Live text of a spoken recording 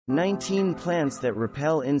19 plants that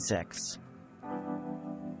repel insects.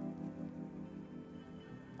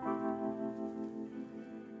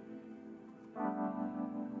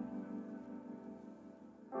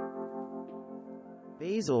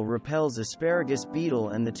 Basil repels asparagus beetle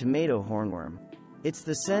and the tomato hornworm. It's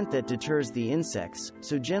the scent that deters the insects,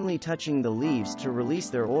 so gently touching the leaves to release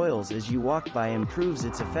their oils as you walk by improves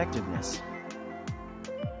its effectiveness.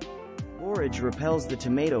 Borage repels the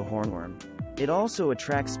tomato hornworm. It also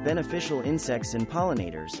attracts beneficial insects and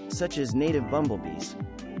pollinators, such as native bumblebees.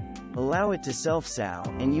 Allow it to self-sow,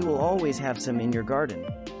 and you will always have some in your garden.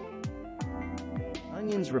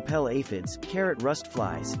 Onions repel aphids, carrot rust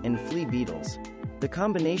flies, and flea beetles. The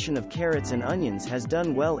combination of carrots and onions has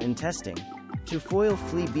done well in testing. To foil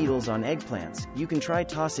flea beetles on eggplants, you can try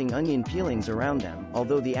tossing onion peelings around them,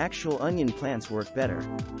 although the actual onion plants work better.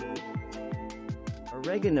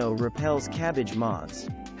 Oregano repels cabbage moths.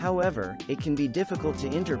 However, it can be difficult to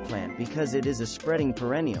interplant because it is a spreading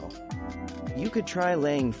perennial. You could try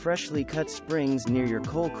laying freshly cut sprigs near your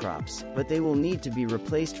cole crops, but they will need to be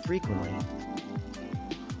replaced frequently.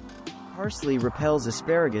 Parsley repels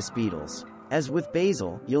asparagus beetles. As with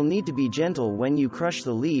basil, you'll need to be gentle when you crush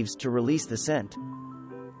the leaves to release the scent.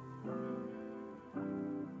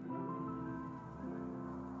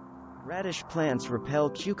 Radish plants repel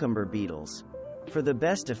cucumber beetles. For the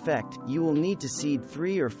best effect, you will need to seed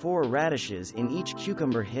 3 or 4 radishes in each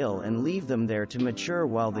cucumber hill and leave them there to mature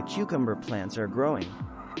while the cucumber plants are growing.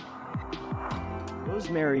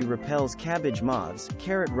 Rosemary repels cabbage moths,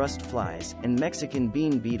 carrot rust flies, and Mexican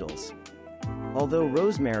bean beetles. Although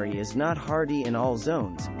rosemary is not hardy in all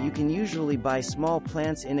zones, you can usually buy small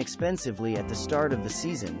plants inexpensively at the start of the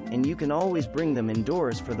season, and you can always bring them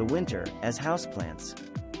indoors for the winter, as houseplants.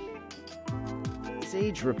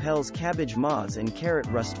 Sage repels cabbage moths and carrot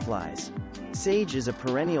rust flies. Sage is a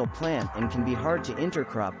perennial plant and can be hard to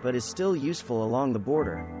intercrop but is still useful along the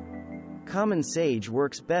border. Common sage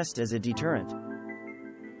works best as a deterrent.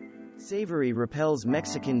 Savory repels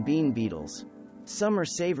Mexican bean beetles. Summer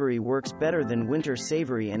savory works better than winter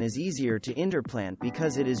savory and is easier to interplant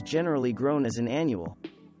because it is generally grown as an annual.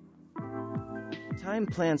 Thyme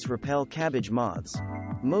plants repel cabbage moths.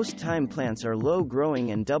 Most thyme plants are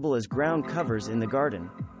low-growing and double as ground covers in the garden.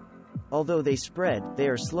 Although they spread, they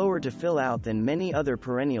are slower to fill out than many other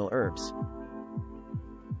perennial herbs.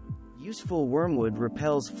 Useful wormwood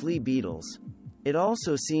repels flea beetles. It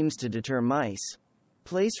also seems to deter mice.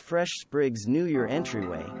 Place fresh sprigs near your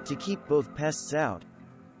entryway, to keep both pests out.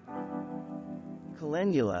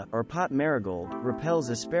 Calendula, or pot marigold, repels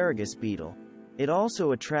asparagus beetle. It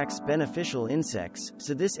also attracts beneficial insects,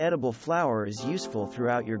 so this edible flower is useful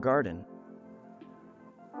throughout your garden.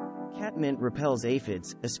 Catmint repels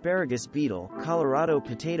aphids, asparagus beetle, Colorado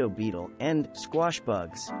potato beetle, and squash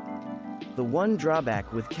bugs. The one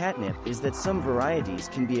drawback with catnip is that some varieties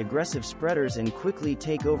can be aggressive spreaders and quickly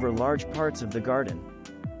take over large parts of the garden.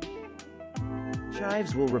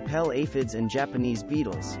 Chives will repel aphids and Japanese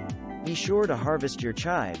beetles. Be sure to harvest your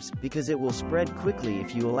chives, because it will spread quickly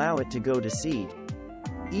if you allow it to go to seed.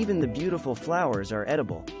 Even the beautiful flowers are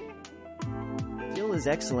edible. Dill is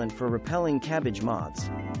excellent for repelling cabbage moths.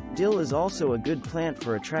 Dill is also a good plant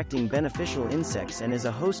for attracting beneficial insects and is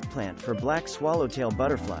a host plant for black swallowtail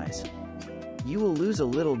butterflies. You will lose a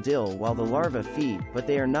little dill while the larvae feed, but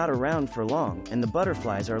they are not around for long, and the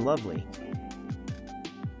butterflies are lovely.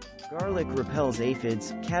 Garlic repels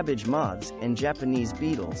aphids, cabbage moths, and Japanese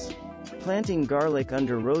beetles. Planting garlic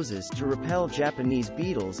under roses to repel Japanese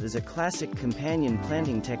beetles is a classic companion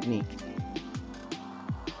planting technique.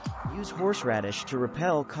 Use horseradish to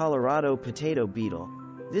repel Colorado potato beetle.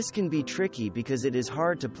 This can be tricky because it is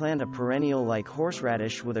hard to plant a perennial like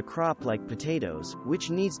horseradish with a crop like potatoes, which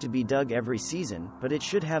needs to be dug every season, but it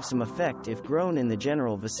should have some effect if grown in the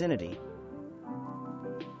general vicinity.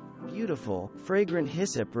 Beautiful, fragrant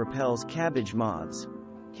hyssop repels cabbage moths.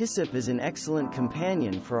 Hyssop is an excellent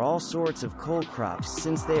companion for all sorts of cole crops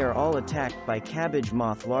since they are all attacked by cabbage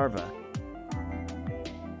moth larvae.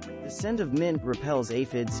 The scent of mint repels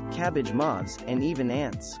aphids, cabbage moths, and even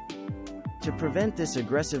ants. To prevent this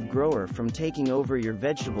aggressive grower from taking over your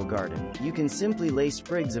vegetable garden, you can simply lay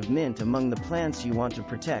sprigs of mint among the plants you want to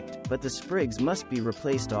protect, but the sprigs must be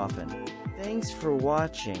replaced often. Thanks for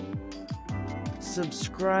watching.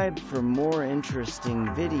 Subscribe for more interesting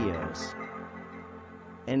videos.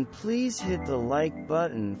 And please hit the like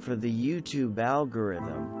button for the YouTube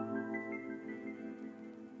algorithm.